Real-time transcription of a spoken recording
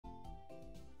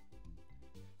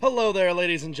Hello there,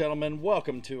 ladies and gentlemen.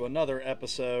 Welcome to another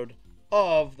episode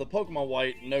of the Pokemon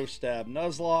White No Stab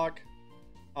Nuzlocke.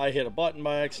 I hit a button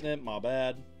by accident, my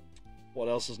bad. What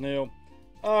else is new?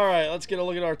 Alright, let's get a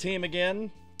look at our team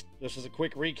again. This is a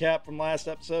quick recap from last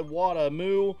episode. Wada,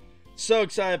 Moo. So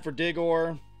excited for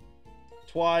Digor.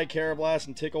 Twy, Carablast,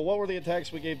 and Tickle. What were the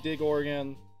attacks we gave Digor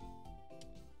again?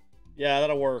 Yeah,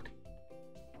 that'll work.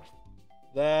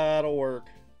 That'll work.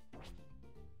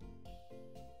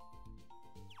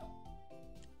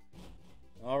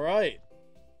 Alright.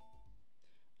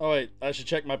 Oh wait, I should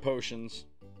check my potions.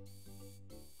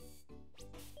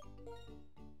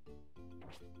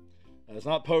 That is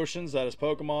not potions, that is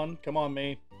Pokemon. Come on,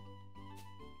 me.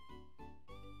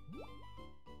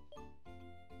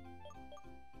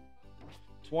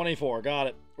 $24, got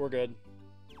it. We're good.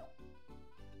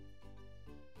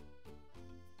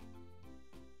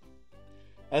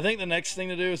 I think the next thing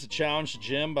to do is to challenge the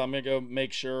gym, but I'm gonna go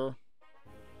make sure.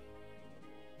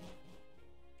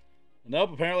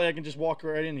 Nope, apparently I can just walk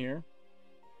right in here.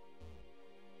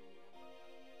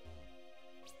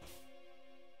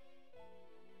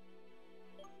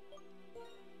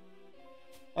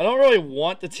 I don't really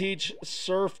want to teach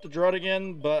Surf to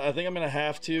Druddigon, but I think I'm going to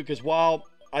have to, because while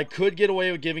I could get away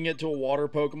with giving it to a water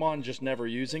Pokemon and just never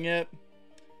using it,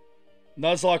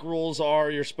 Nuzlocke rules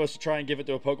are you're supposed to try and give it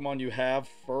to a Pokemon you have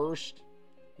first.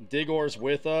 Digor's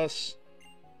with us.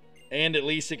 And at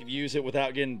least it could use it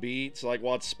without getting beat. So, like,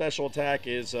 while its special attack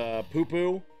is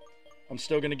Poo-Poo, I'm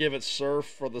still going to give it Surf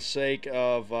for the sake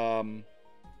of...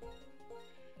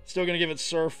 still going to give it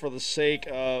Surf for the sake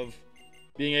of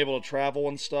being able to travel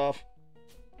and stuff.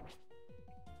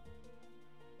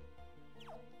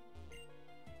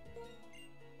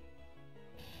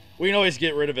 We can always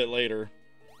get rid of it later.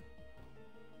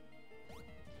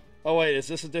 Oh, wait, is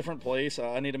this a different place?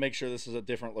 I need to make sure this is a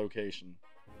different location.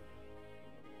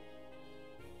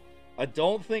 I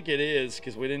don't think it is,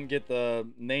 because we didn't get the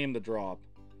name to drop.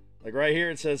 Like right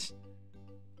here it says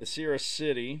Isira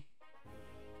City.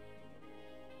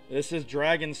 This is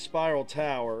Dragon Spiral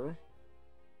Tower.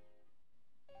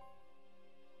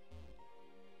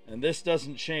 And this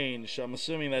doesn't change, so I'm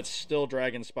assuming that's still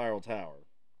Dragon Spiral Tower.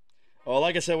 Oh,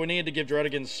 like I said, we needed to give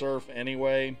Druddigon Surf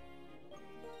anyway.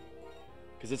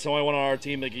 Because it's the only one on our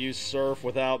team that can use Surf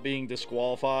without being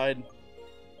disqualified.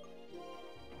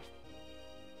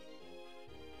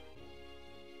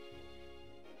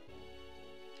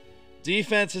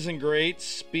 Defense isn't great.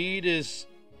 Speed is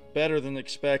better than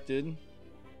expected.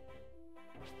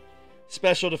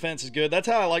 Special defense is good. That's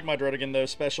how I like my Druddigon, though.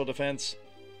 Special defense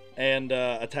and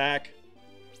attack.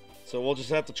 So we'll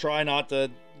just have to try not to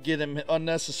get him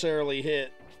unnecessarily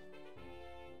hit.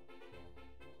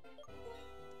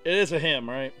 It is a him,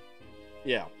 right?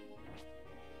 Yeah.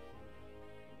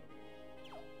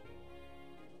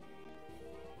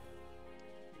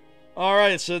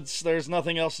 Alright, so there's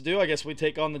nothing else to do. I guess we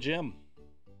take on the gym.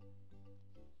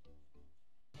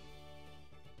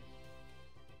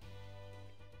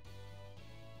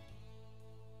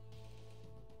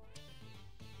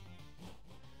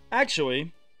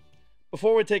 Actually,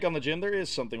 before we take on the gym, there is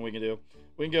something we can do.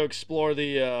 We can go explore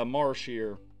the marsh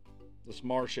here. This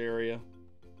marsh area.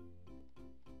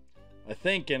 I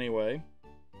think, anyway.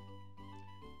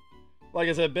 Like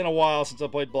I said, it's been a while since I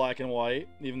played Black and White,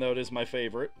 even though it is my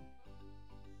favorite.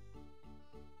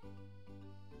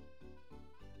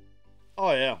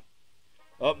 Oh, yeah.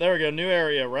 Oh, there we go. New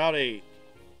area. Route 8.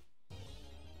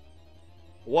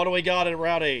 What do we got at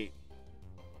Route 8?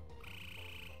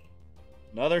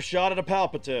 Another shot at a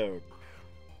Palpitoad.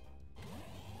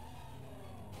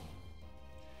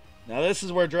 Now, this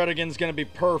is where Druddigon's going to be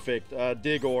perfect,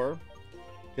 Digor.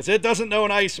 Because it doesn't know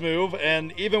an ice move,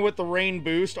 and even with the rain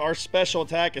boost, our special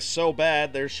attack is so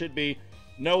bad, there should be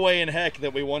no way in heck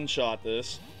that we one-shot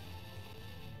this.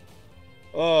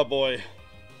 Oh, boy.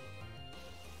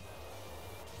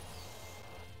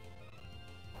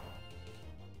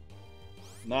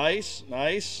 Nice,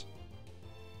 nice.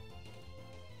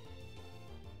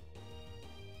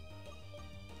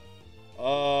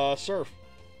 Surf.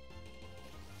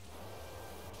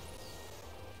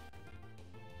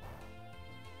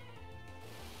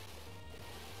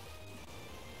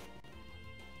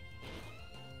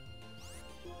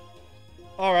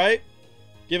 Alright.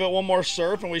 Give it one more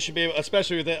Surf, and we should be able,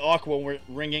 especially with the Aqua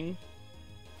ringing,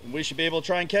 we should be able to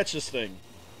try and catch this thing.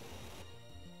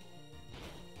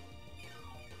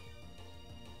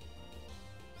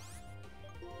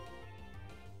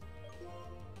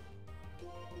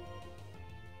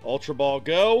 Ultra Ball,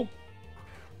 go.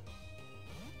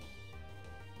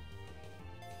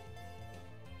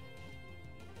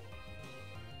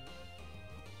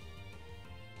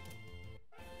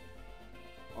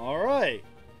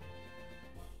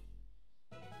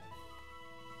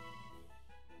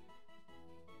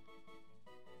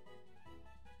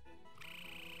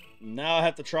 now I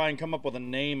have to try and come up with a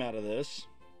name out of this.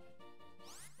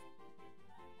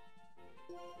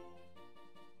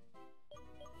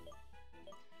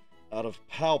 Out of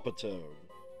Palpitoad.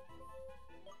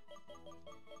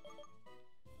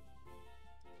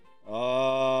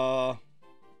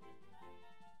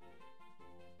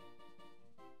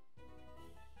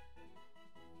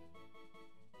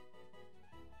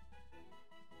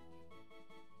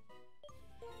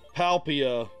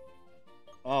 Palpia.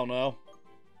 I don't know.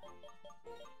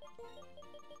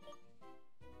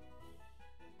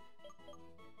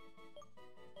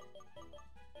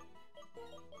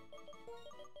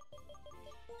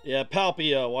 Yeah,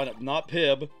 Palpia. Why not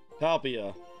Pib?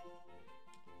 Palpia.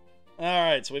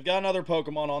 Alright, so we've got another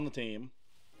Pokemon on the team.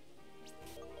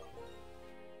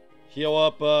 Heal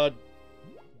up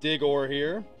Digor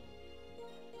here.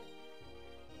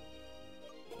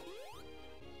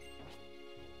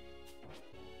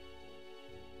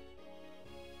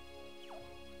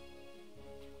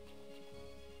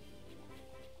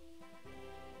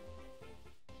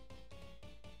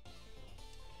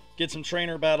 Get some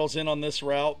trainer battles in on this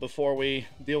route before we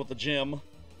deal with the gym.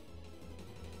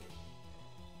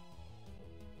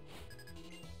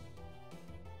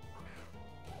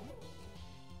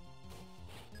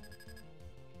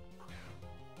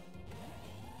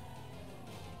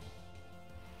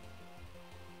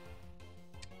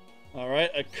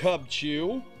 Alright, a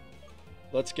Cubchoo.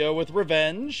 Let's go with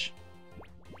Revenge.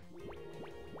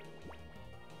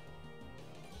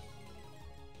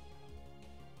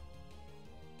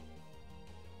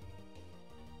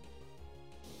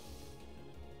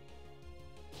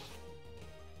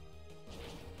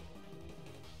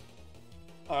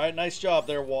 Alright, nice job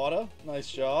there, Wada. Nice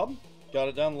job. Got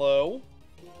it down low.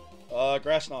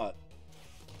 Grass Knot.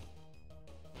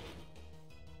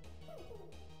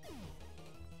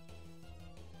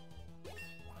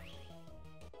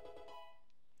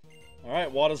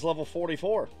 Alright, Wada's level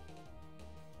 44.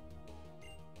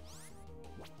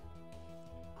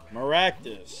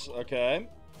 Maractus, okay.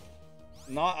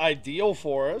 Not ideal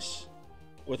for us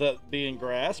with it being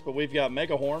grass, but we've got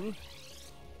Mega Horn.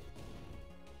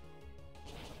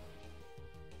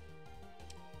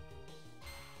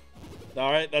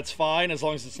 Alright, that's fine, as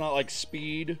long as it's not like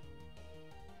speed.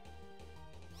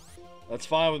 That's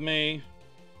fine with me.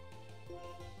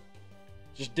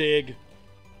 Just dig.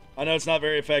 I know it's not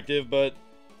very effective, but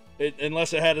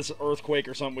unless it had this earthquake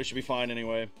or something, we should be fine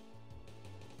anyway.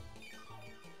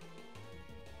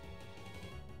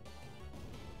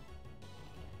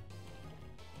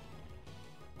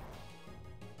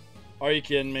 Are you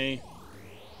kidding me?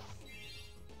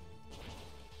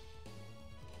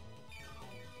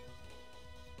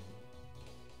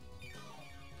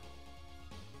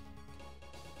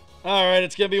 Alright,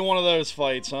 it's gonna be one of those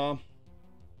fights, huh?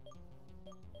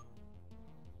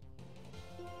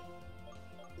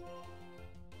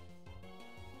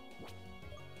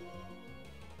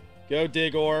 Go,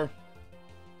 Digor.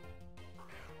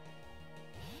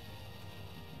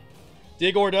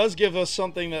 Digor does give us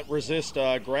something that resists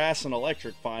grass and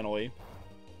electric, finally.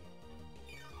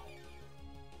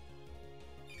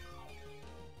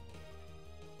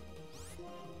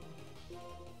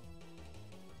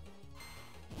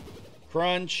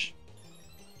 Crunch.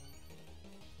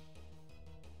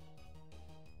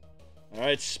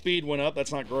 Alright, speed went up.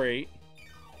 That's not great.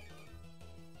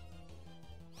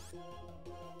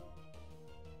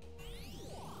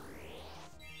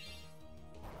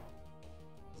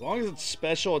 As long as its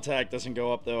special attack doesn't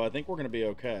go up, though, I think we're going to be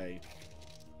okay.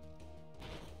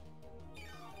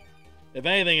 If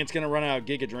anything, it's going to run out of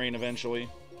Giga Drain eventually.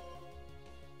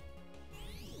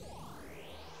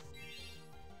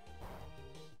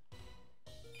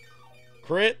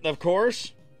 Crit, of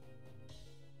course.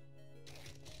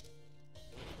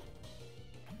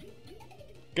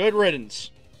 Good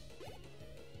riddance.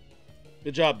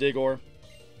 Good job, Digor.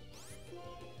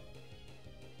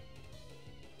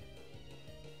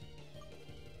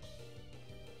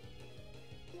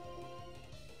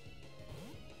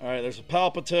 Alright, there's a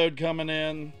Palpitoad coming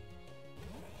in.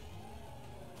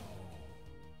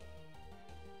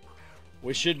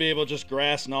 We should be able to just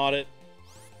Grass Knot it.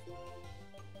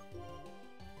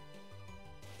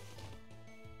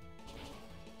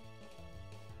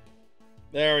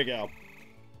 There we go.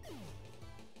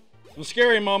 Some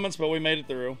scary moments, but we made it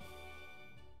through.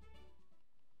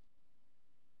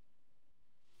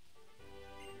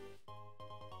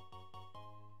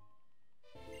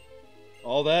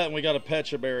 All that, and we got a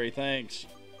Pecha Berry, thanks.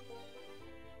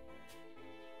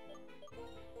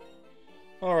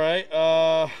 Alright,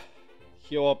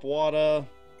 heal up Wada.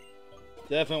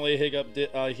 Definitely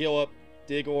heal up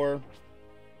Digor.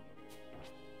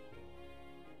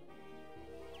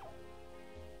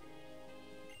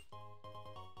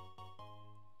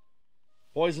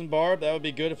 Poison Barb, that would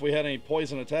be good if we had any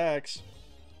poison attacks.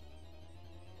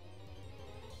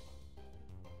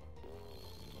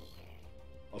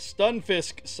 A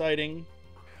Stunfisk sighting.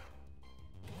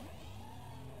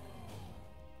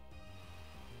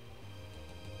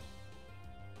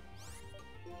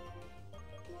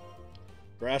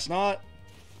 Grass Knot.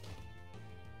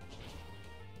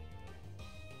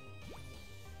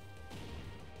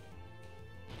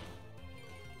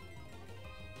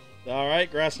 Alright,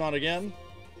 Grass Knot again.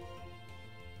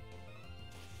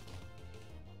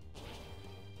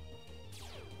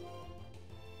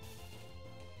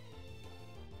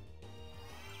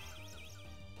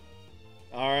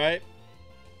 Alright.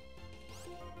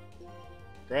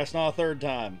 Grass Knot a third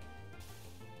time.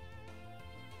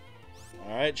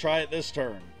 Alright, try it this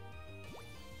turn.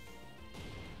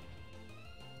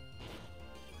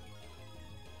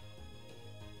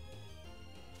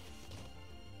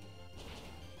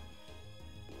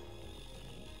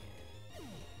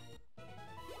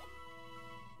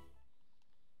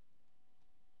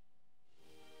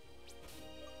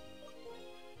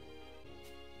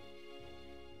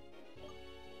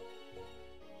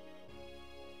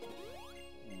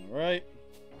 Alright.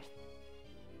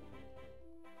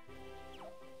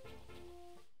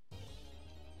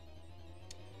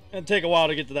 It'll take a while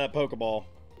to get to that Pokeball.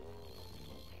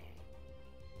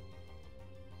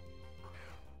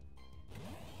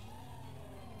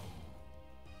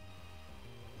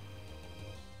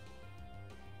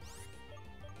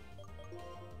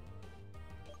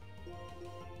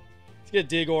 Let's get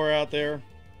Digor out there.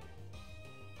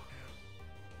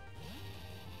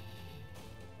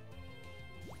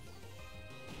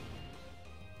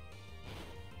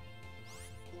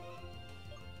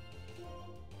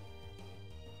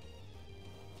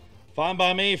 Fine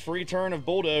by me, free turn of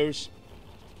Bulldoze.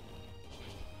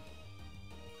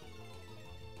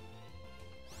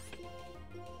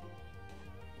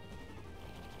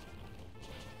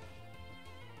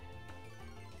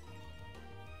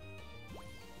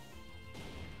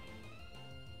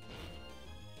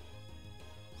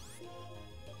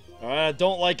 Alright, I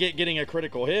don't like it getting a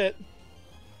critical hit.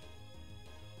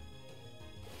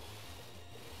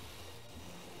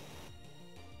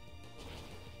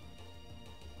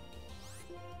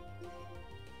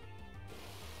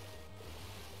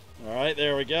 Alright,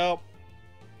 there we go.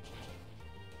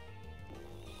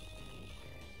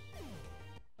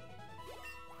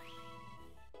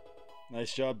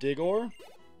 Nice job, Digor.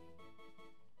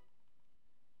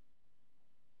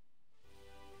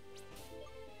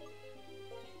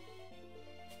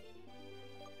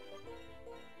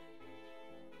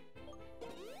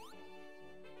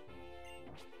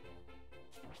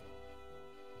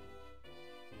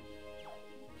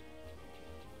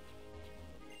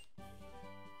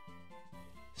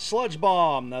 Sludge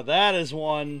Bomb. Now that is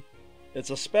one. It's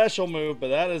a special move, but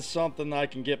that is something I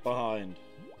can get behind.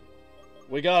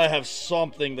 We gotta have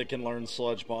something that can learn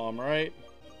Sludge Bomb, right?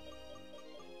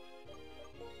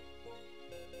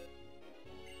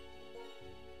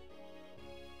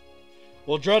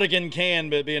 Well, Drudigan can,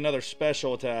 but it'd be another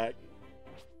special attack.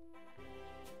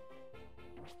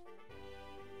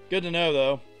 Good to know,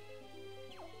 though.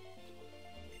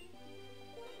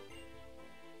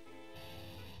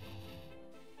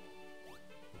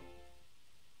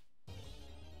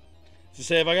 To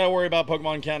say, if I gotta worry about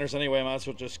Pokemon counters anyway, I might as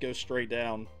well just go straight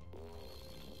down.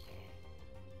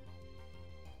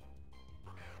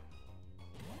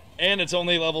 And it's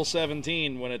only level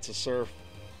 17 when it's a Surf.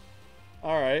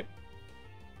 Alright.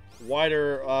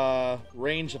 Wider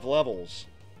range of levels.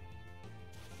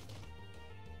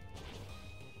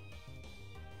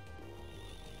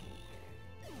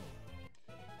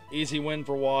 Easy win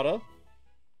for Wada.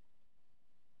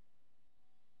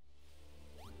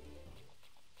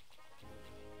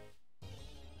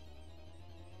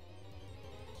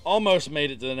 Almost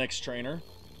made it to the next trainer.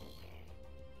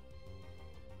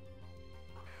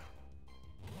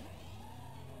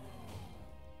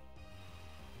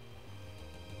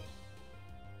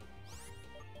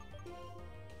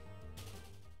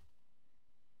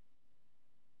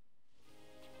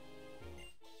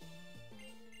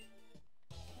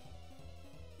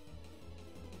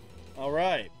 All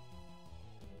right.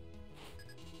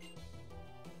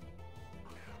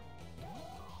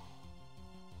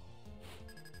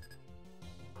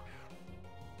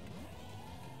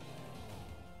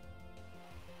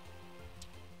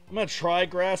 I'm going to try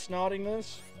Grass Knotting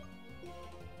this.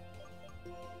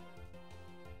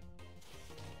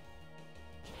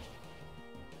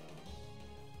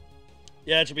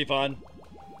 Yeah, it should be fun.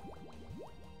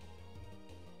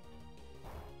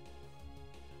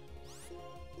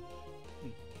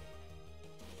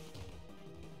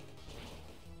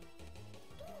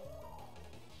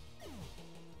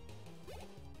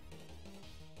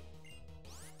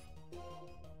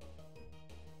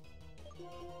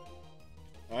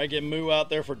 Alright, get Moo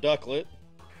out there for Ducklet.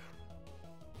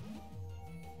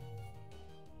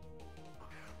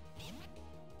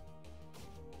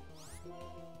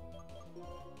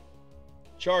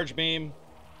 Charge Beam.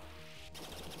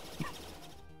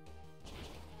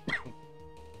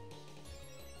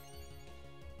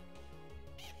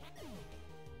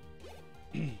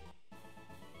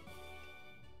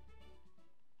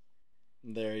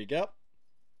 There you go.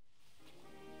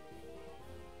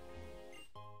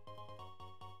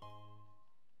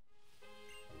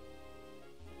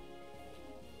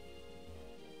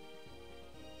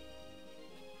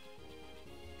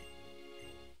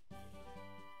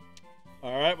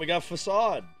 All right, we got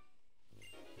Facade.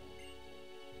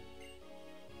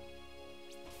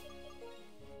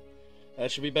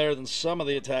 That should be better than some of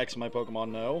the attacks my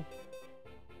Pokemon know.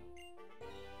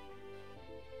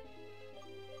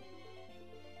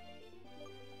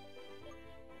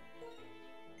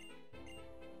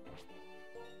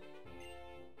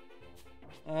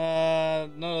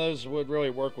 None of those would really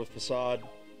work with Facade.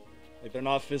 Like, they're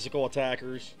not physical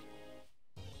attackers.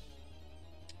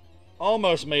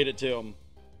 Almost made it to him.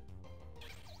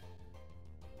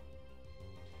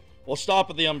 We'll stop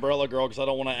at the Umbrella Girl because I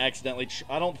don't want to accidentally...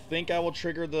 I don't think I will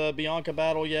trigger the Bianca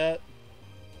battle yet.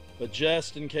 But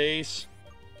just in case...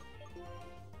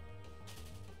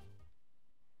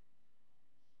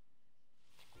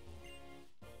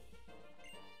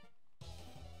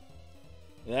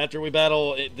 And after we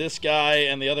battle this guy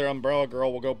and the other Umbrella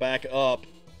Girl, we'll go back up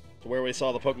to where we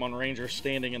saw the Pokemon Ranger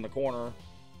standing in the corner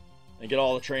and get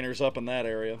all the trainers up in that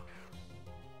area.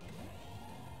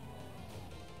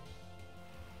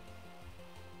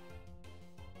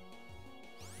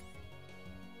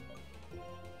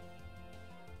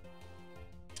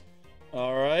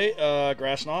 Alright,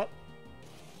 Grass Knot.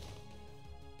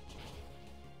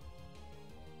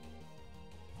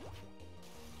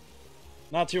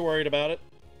 Not too worried about it.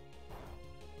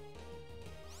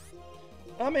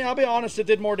 I mean, I'll be honest, it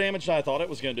did more damage than I thought it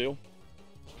was going to do.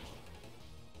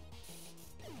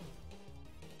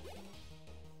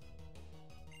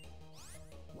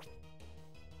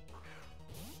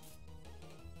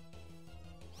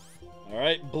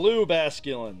 Alright, Blue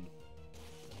Basculin.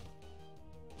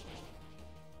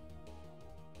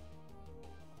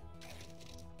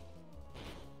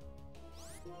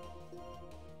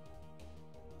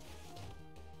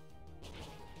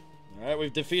 Alright,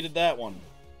 we've defeated that one.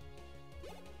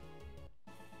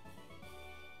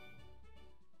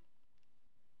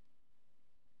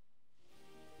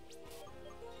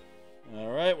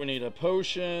 Alright, we need a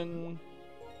potion.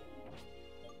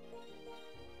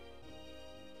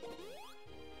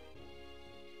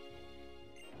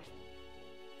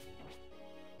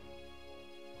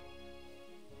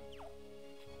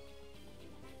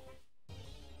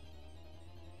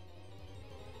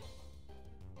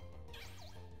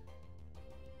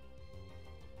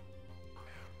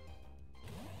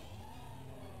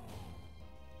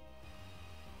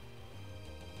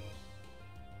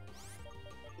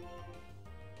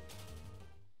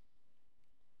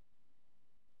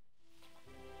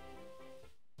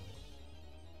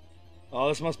 Oh,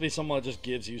 this must be someone that just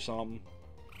gives you something.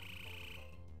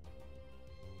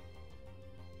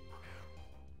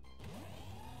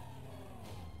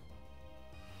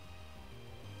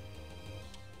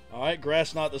 Alright,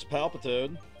 Grass Knot this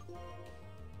Palpitoad.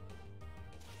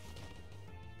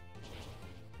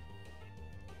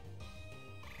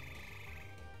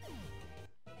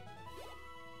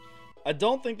 I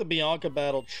don't think the Bianca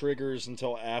battle triggers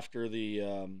until after the,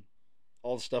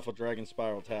 all the stuff with Dragon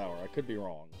Spiral Tower. I could be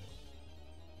wrong.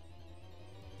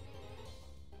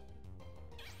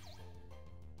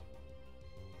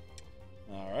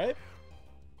 Alright.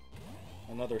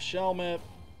 Another Shelmet.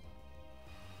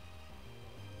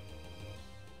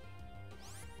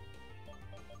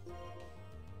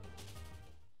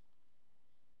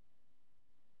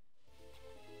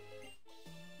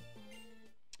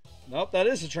 Nope, that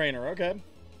is a trainer. Okay.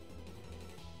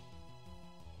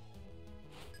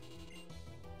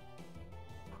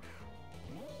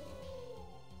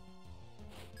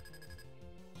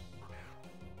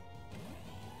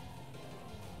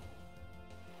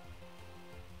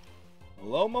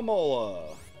 Hello,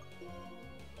 Momola.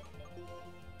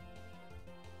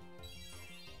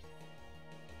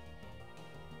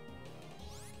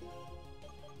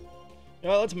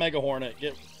 Yeah, let's Mega Hornet.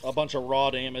 Get a bunch of raw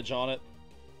damage on it.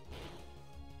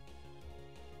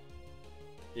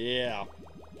 Yeah.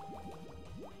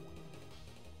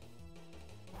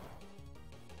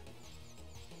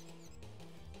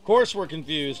 Of course we're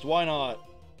confused. Why not?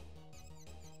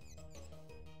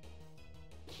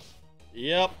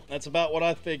 Yep, that's about what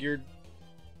I figured.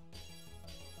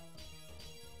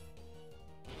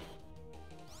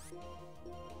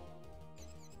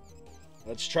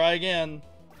 Let's try again.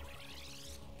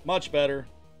 Much better.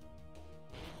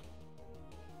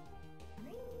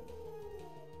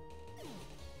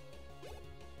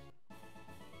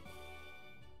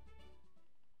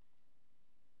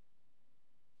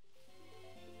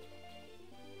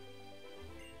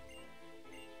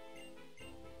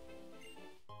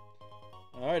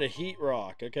 Alright, a heat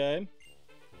rock, okay.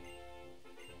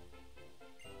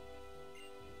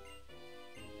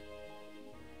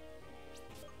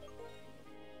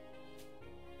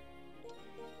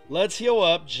 Let's heal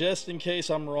up, just in case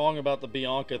I'm wrong about the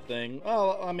Bianca thing.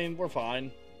 Oh, I mean, we're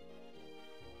fine.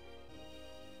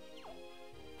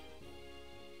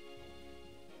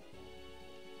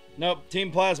 Nope,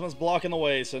 Team Plasma's blocking the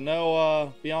way, so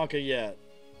no Bianca yet.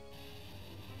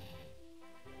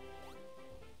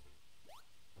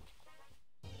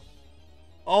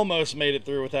 Almost made it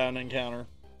through without an encounter.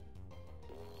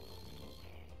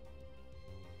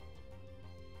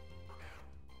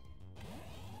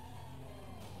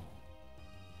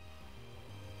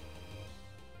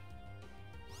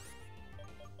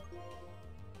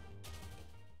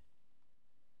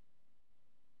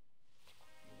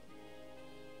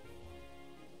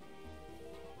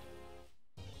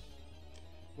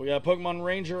 We got Pokemon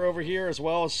Ranger over here, as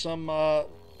well as some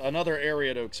another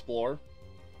area to explore.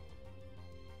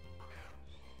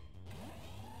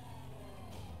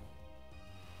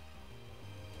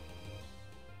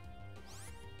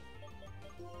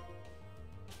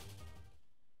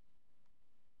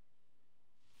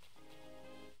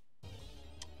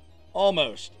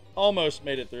 Almost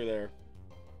made it through there.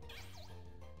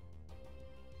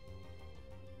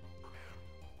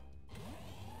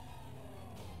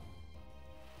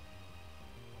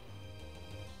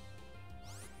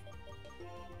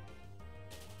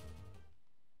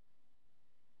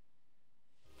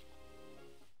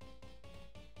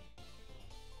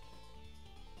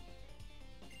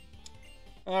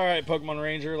 Alright, Pokemon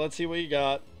Ranger, let's see what you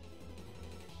got.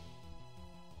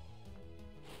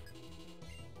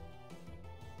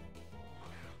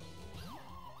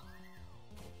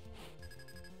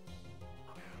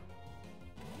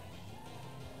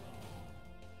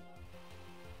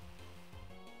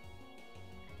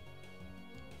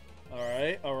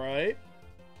 Alright.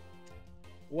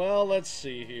 Well, let's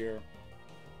see here.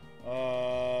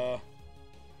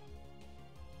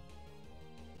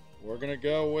 We're gonna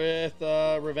go with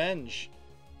Revenge.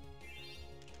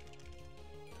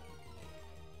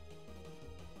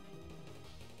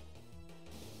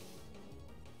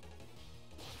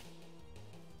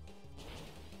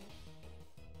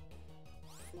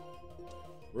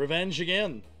 Revenge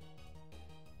again.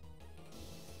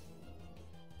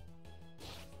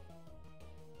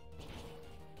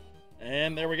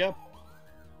 And there we go.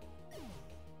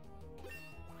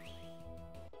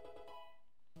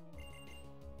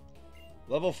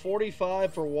 Level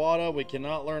 45 for Wada. We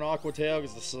cannot learn Aqua Tail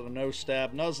because this is a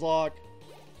no-stab Nuzlocke.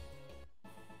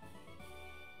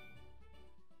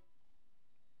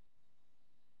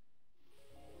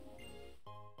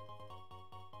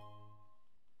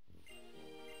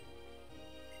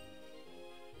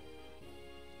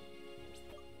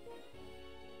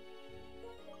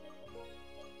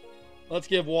 Let's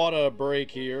give Wada a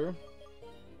break here.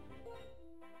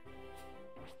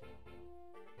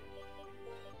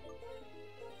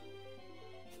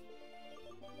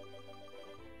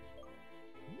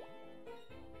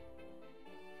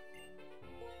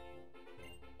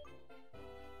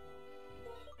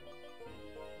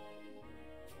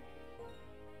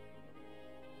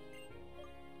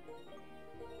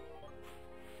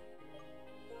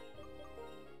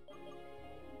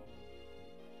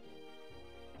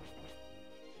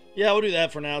 Yeah, we'll do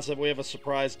that for now, so if we have a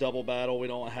surprise double battle, we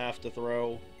don't have to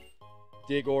throw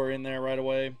Digor in there right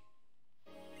away.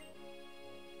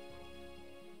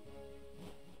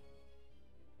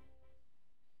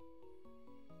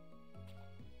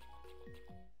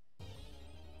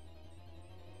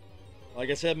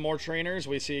 Like I said, more trainers.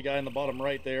 We see a guy in the bottom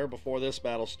right there before this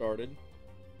battle started.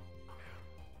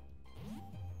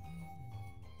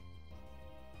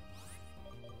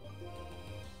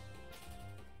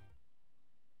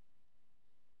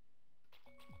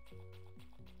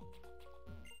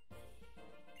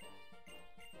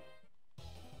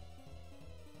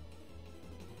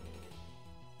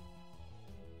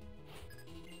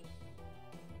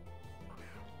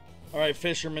 All right,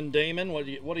 Fisherman Damon, what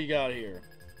do you got here?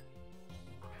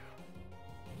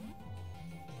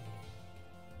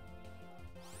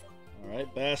 All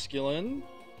right, Basculin,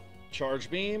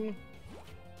 Charge Beam.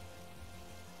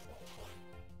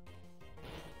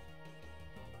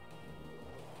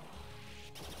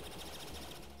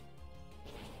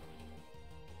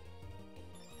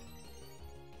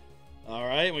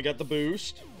 Alright, we got the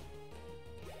boost.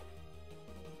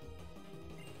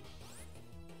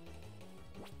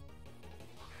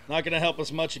 Not going to help us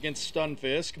much against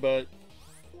Stunfisk, but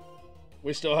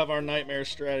we still have our Nightmare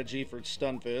strategy for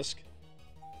Stunfisk.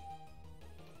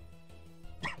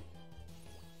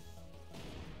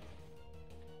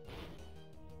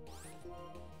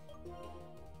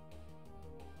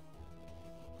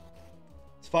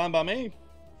 It's fine by me.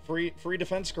 Free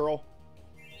defense girl.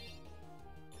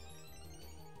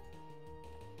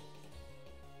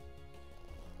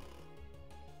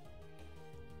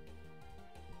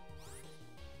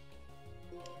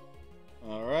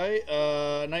 Alright,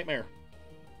 Nightmare.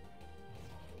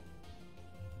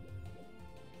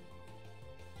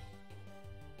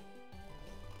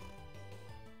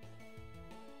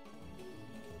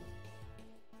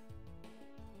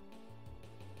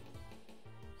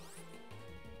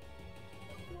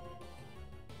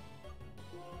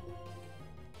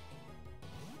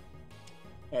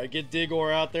 Alright, get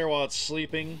Digor out there while it's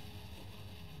sleeping.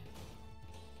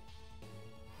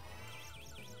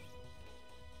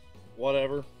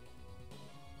 Whatever.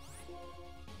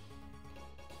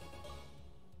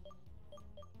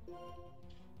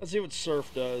 Let's see what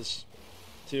Surf does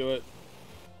to it.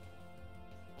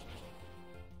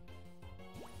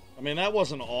 I mean, that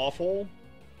wasn't awful.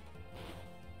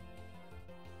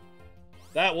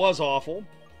 That was awful.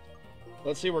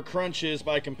 Let's see where Crunch is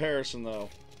by comparison, though.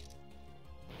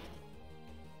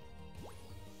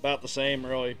 About the same,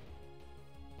 really.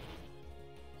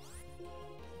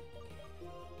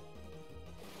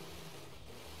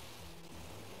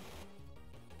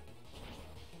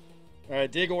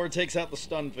 Alright, Digor takes out the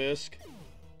Stunfisk.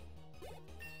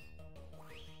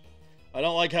 I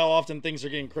don't like how often things are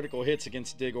getting critical hits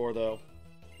against Digor, though.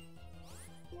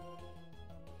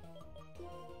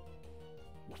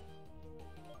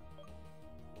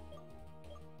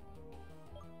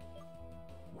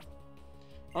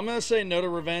 I'm gonna say no to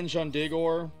Revenge on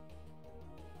Digor.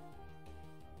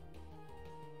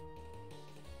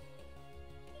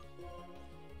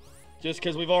 Just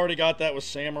because we've already got that with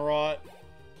Samurott.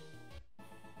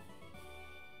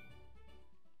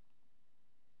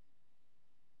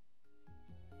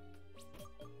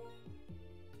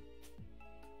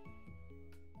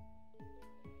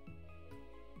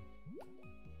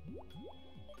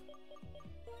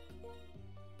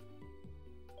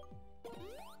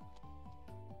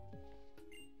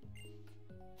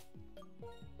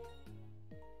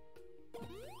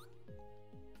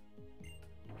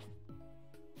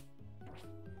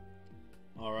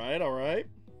 Alright, alright.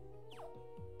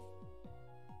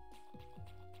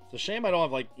 It's a shame I don't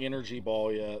have, like, Energy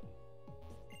Ball yet.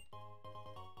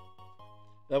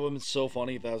 That would have been so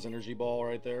funny if that was Energy Ball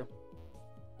right there.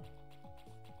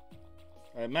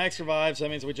 Alright, Max survives. That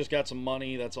means we just got some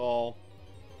money, that's all.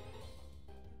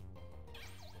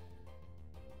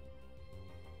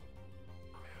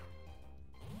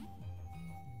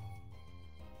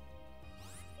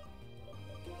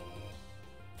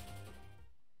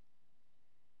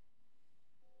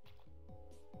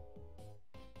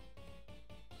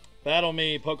 Battle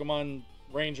me, Pokemon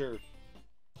Ranger.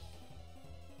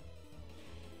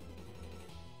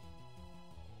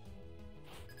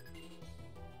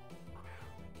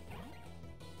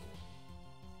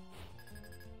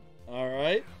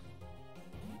 Alright.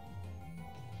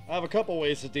 I have a couple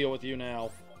ways to deal with you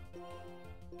now.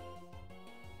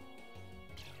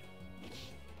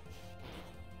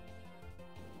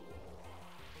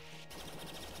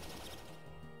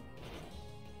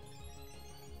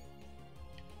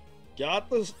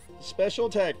 Got the special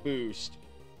attack boost.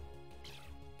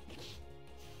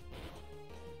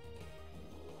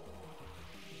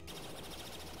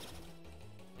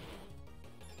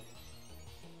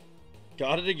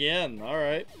 Got it again. All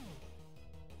right.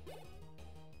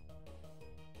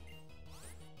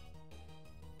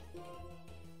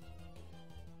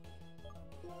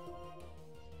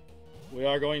 We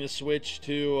are going to switch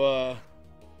to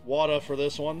Wada for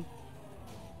this one.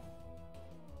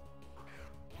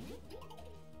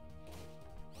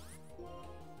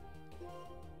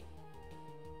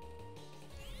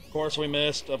 Of course we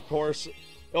missed. Of course.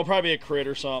 It'll probably be a crit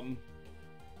or something.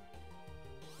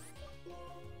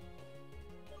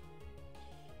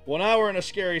 Well, now we're in a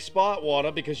scary spot,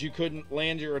 Wada, because you couldn't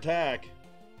land your attack.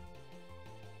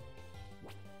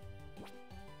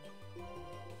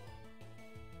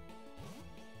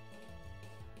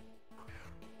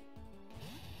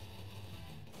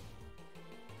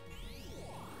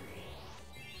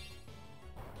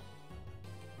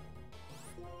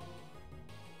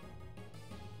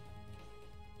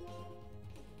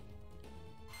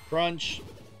 Crunch.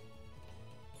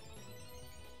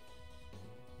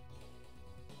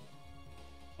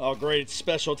 Oh, great.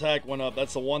 Special attack went up.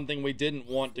 That's the one thing we didn't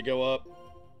want to go up.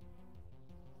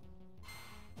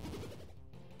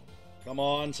 Come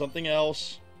on, something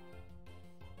else.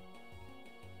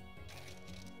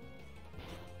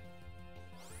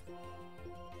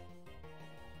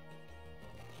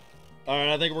 Alright,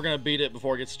 I think we're going to beat it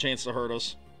before it gets a chance to hurt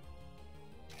us.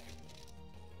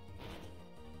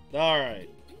 Alright.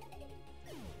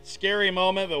 Scary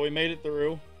moment, but we made it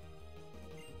through.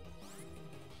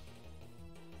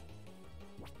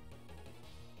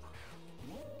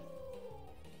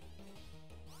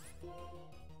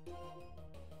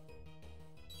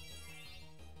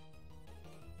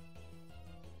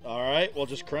 Alright, we'll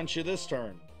just crunch you this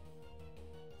turn.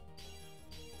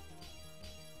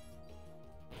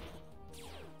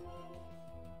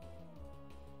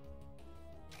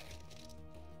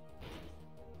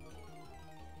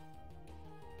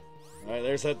 Alright,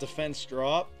 there's that defense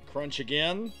drop. Crunch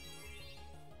again.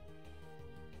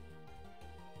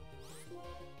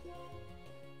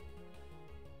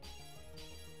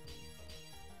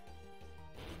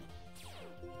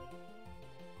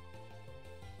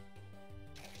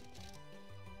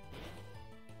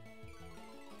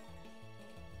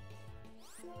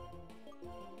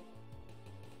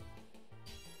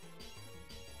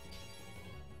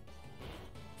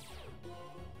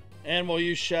 And we'll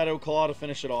use Shadow Claw to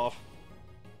finish it off.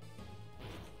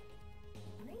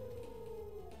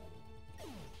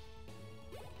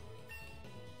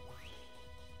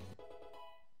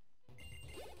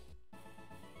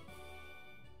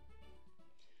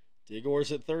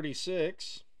 Digor's at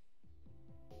 36.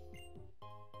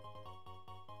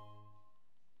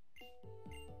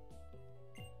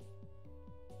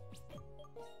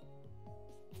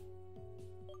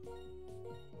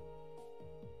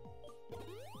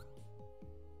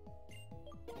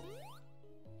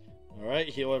 Alright,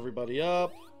 heal everybody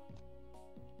up.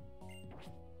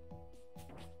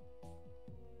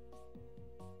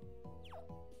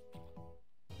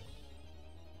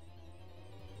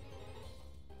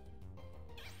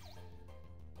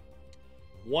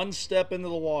 One step into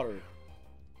the water.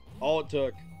 All it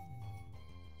took.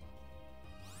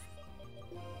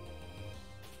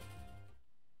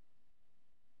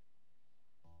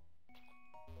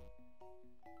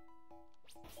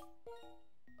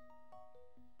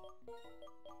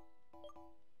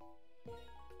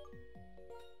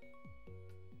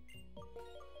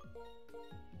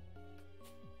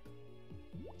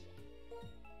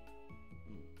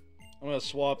 I'm gonna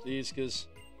swap these because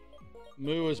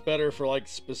Moo is better for like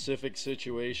specific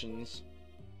situations.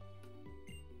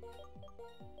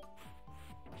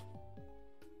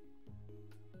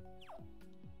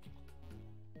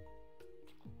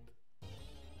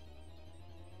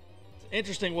 It's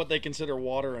interesting what they consider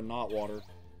water and not water.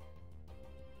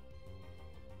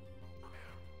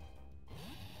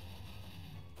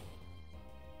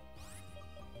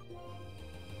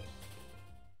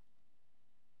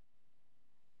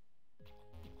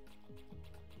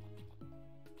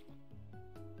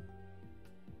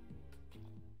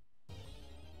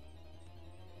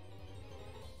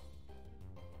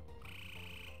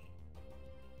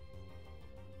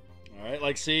 Alright,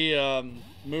 like see,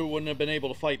 Moo wouldn't have been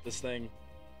able to fight this thing.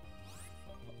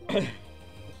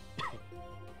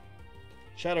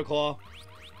 Shadow Claw.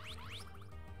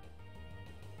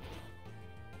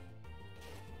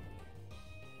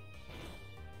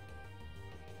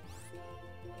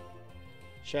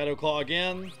 Shadow Claw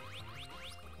again.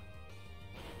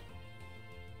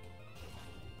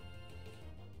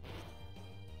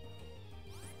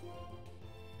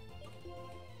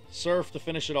 Surf to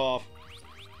finish it off.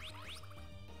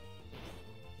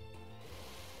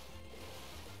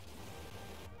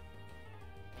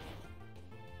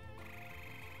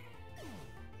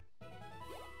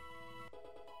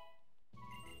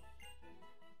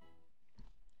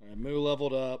 Alright, Moo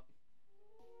leveled up.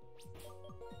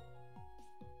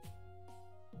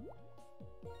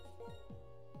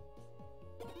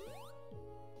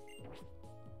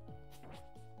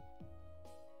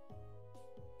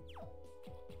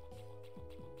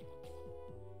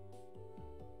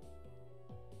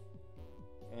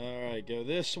 Alright, go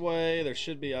this way. There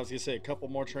should be, I was gonna say, a couple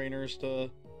more trainers to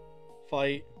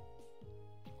fight.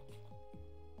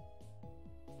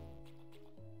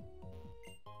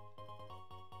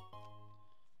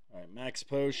 Alright, max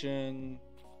potion.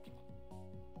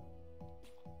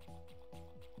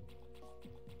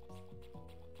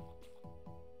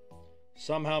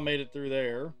 Somehow made it through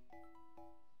there.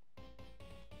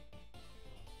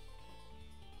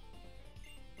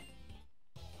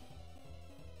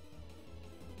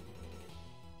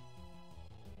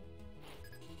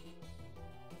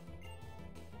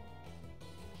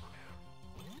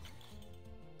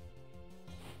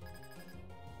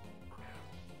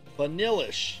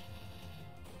 Vanillish.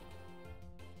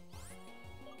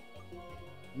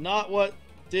 Not what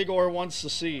Digor wants to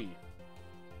see.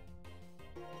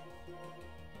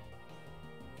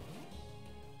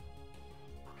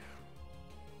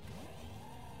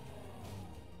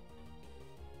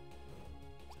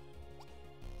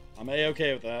 I'm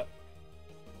A-okay with that.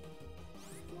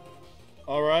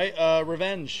 Alright,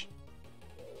 Revenge.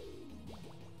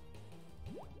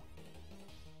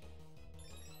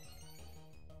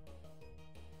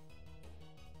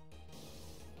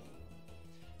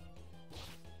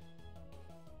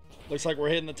 Looks like we're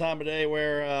hitting the time of day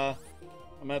where I'm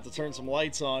gonna have to turn some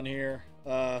lights on here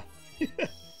for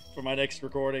my next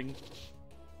recording.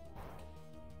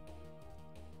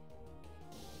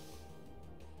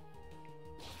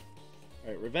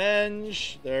 Alright,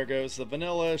 Revenge. There goes the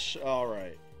Vanillish.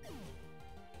 Alright.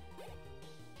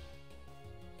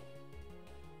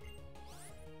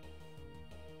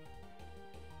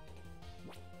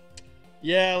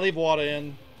 Yeah, leave water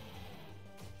in.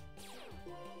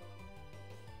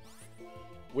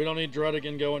 We don't need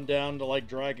Druddigan going down to like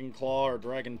Dragon Claw or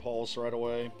Dragon Pulse right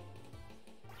away.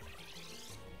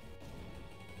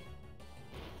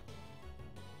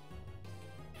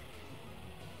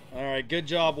 Alright, good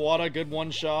job, Wada. Good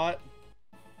one shot.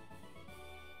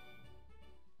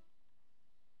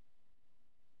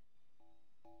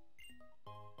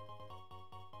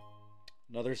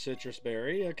 Another Citrus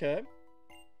Berry, okay.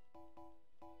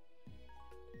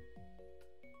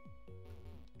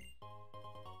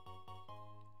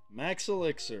 Max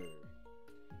Elixir.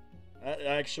 That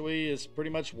actually is pretty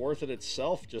much worth it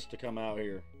itself just to come out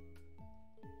here.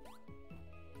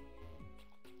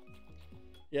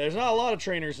 Yeah, there's not a lot of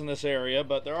trainers in this area,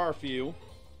 but there are a few.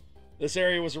 This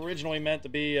area was originally meant to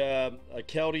be a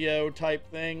Keldeo type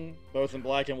thing, both in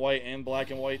black and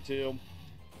white too.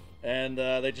 And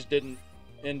they just didn't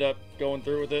end up going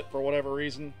through with it for whatever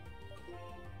reason.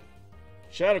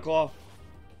 Shadow Claw.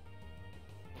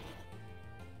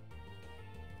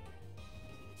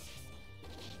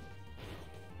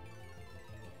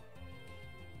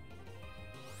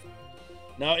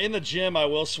 Now, in the gym, I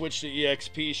will switch the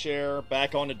EXP share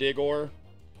back onto Digor,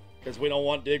 because we don't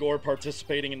want Digor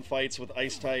participating in fights with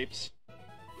ice types.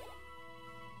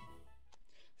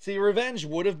 See, Revenge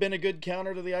would have been a good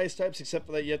counter to the ice types, except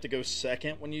for that you have to go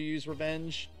second when you use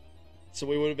Revenge. So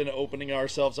we would have been opening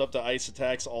ourselves up to ice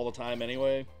attacks all the time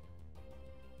anyway.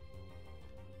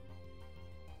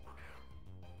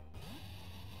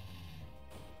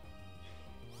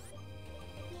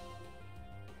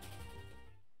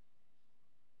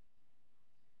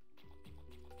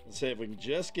 Let's see if we can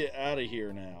just get out of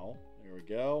here now. There we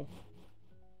go.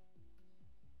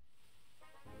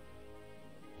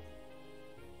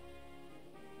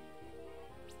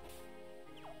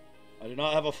 I do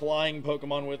not have a flying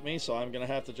Pokemon with me, so I'm going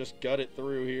to have to just gut it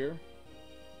through here.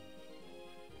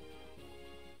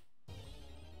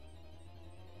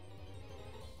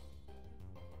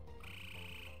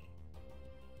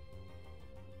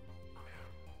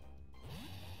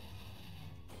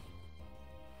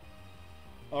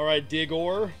 Alright,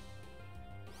 Digor.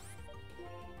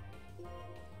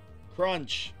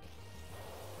 Crunch.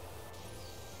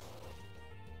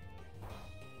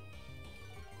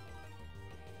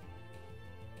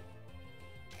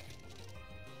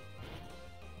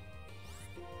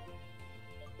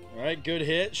 Alright, good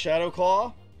hit. Shadow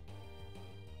Claw.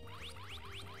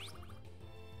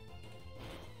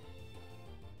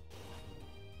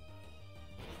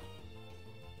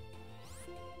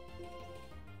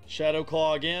 Shadow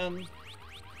Claw again.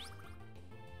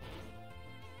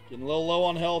 Getting a little low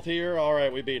on health here.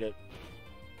 Alright, we beat it.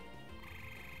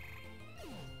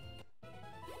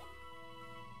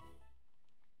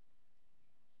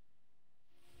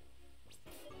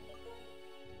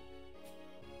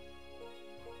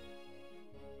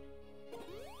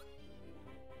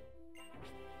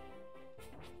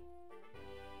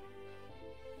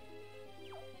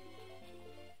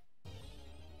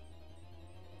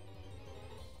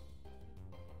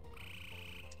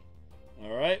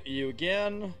 Alright, you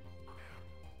again.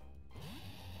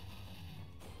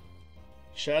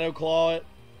 Shadow Claw it.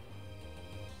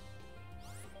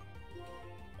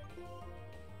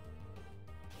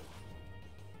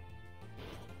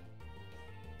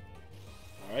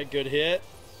 Alright, good hit.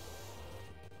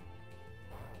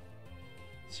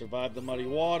 Survive the muddy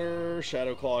water.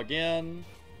 Shadow Claw again.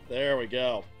 There we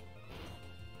go.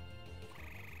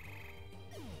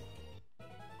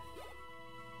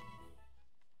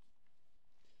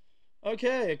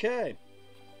 Okay, okay.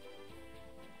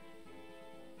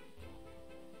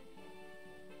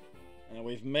 And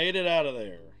we've made it out of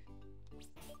there.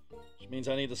 Which means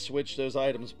I need to switch those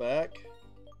items back.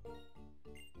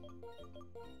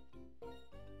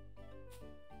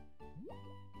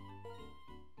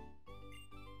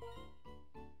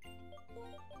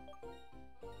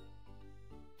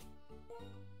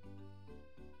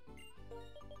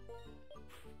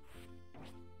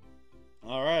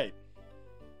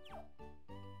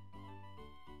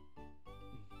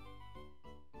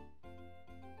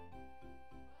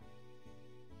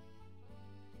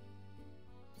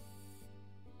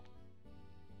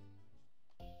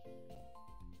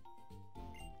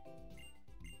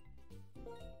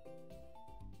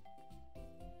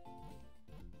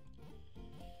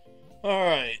 All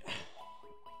right.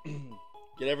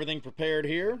 Get everything prepared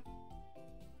here.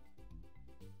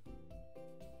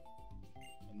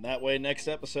 And that way, next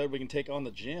episode, we can take on the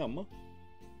gym. We'll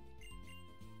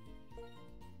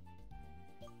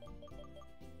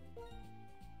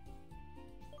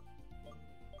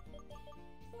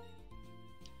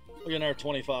get another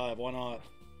 25. Why not?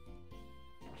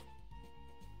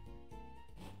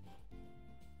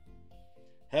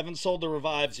 Haven't sold the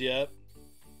revives yet.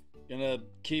 Gonna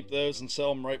keep those and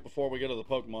sell them right before we go to the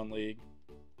Pokemon League.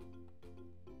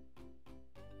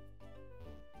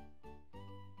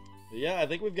 But yeah, I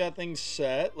think we've got things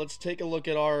set. Let's take a look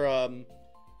at our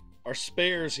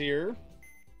spares here.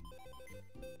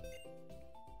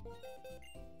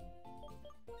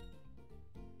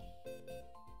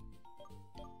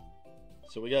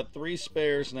 So we got 3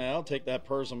 spares now. Take that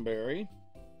Persimberry.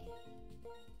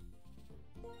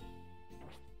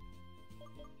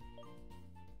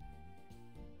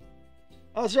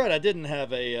 Oh, that's right. I didn't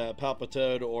have a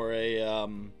Palpitoad or a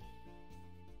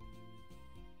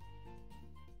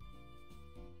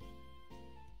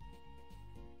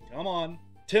come on,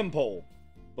 Timpole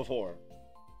before.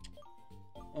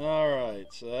 Alright,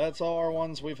 so that's all our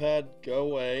ones we've had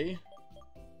go away.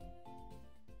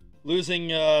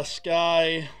 Losing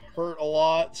Sky hurt a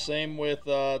lot. Same with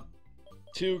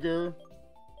Tuger.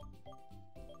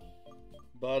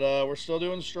 But we're still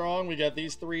doing strong. We got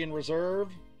these 3 in reserve.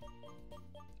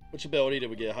 Which ability did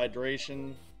we get?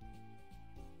 Hydration.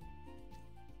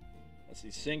 Let's see.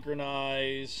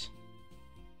 Synchronize.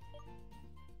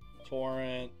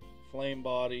 Torrent. Flame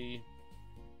Body.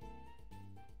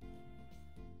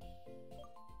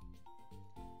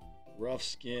 Rough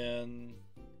Skin.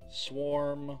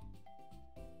 Swarm.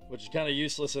 Which is kind of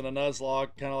useless in a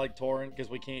Nuzlocke. Kind of like Torrent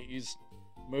because we can't use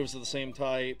moves of the same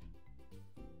type.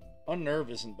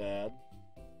 Unnerve isn't bad.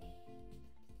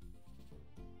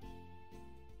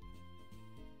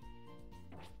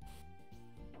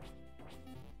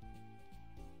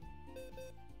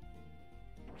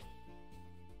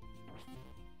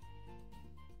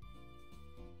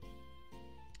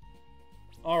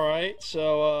 Alright,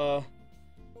 so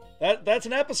that's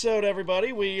an episode,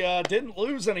 everybody. We didn't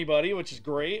lose anybody, which is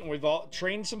great, and we've all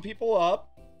trained some people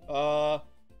up,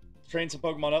 trained some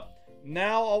Pokemon up.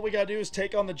 Now all we gotta do is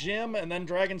take on the gym and then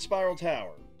Dragon Spiral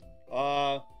Tower,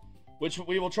 which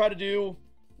we will try to do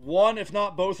one, if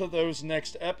not both of those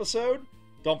next episode.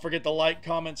 Don't forget to like,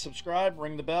 comment, subscribe,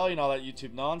 ring the bell, you know, all that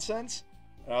YouTube nonsense.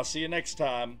 And I'll see you next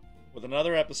time with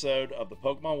another episode of the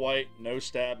Pokemon White No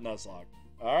Stab Nuzlocke.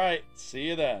 Alright, see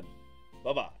you then.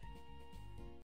 Bye-bye.